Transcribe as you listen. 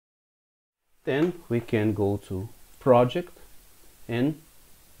Then we can go to project and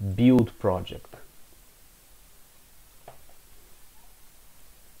build project.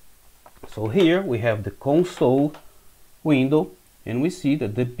 So here we have the console window, and we see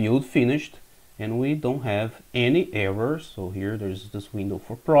that the build finished and we don't have any errors. So here there's this window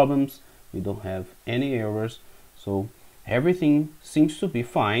for problems. We don't have any errors. So everything seems to be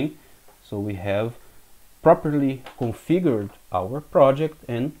fine. So we have properly configured our project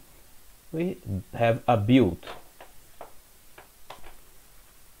and we have a build.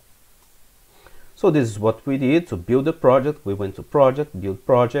 So this is what we did to build the project. We went to project, build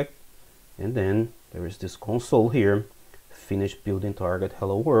project, and then there is this console here. Finish building target,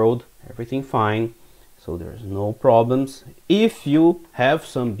 hello world, everything fine. So there's no problems. If you have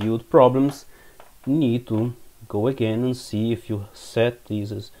some build problems, you need to go again and see if you set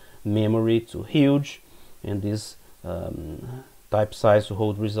these as memory too huge and this type size to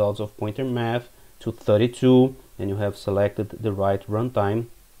hold results of pointer math to 32, and you have selected the right runtime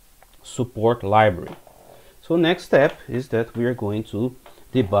support library. So next step is that we are going to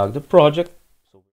debug the project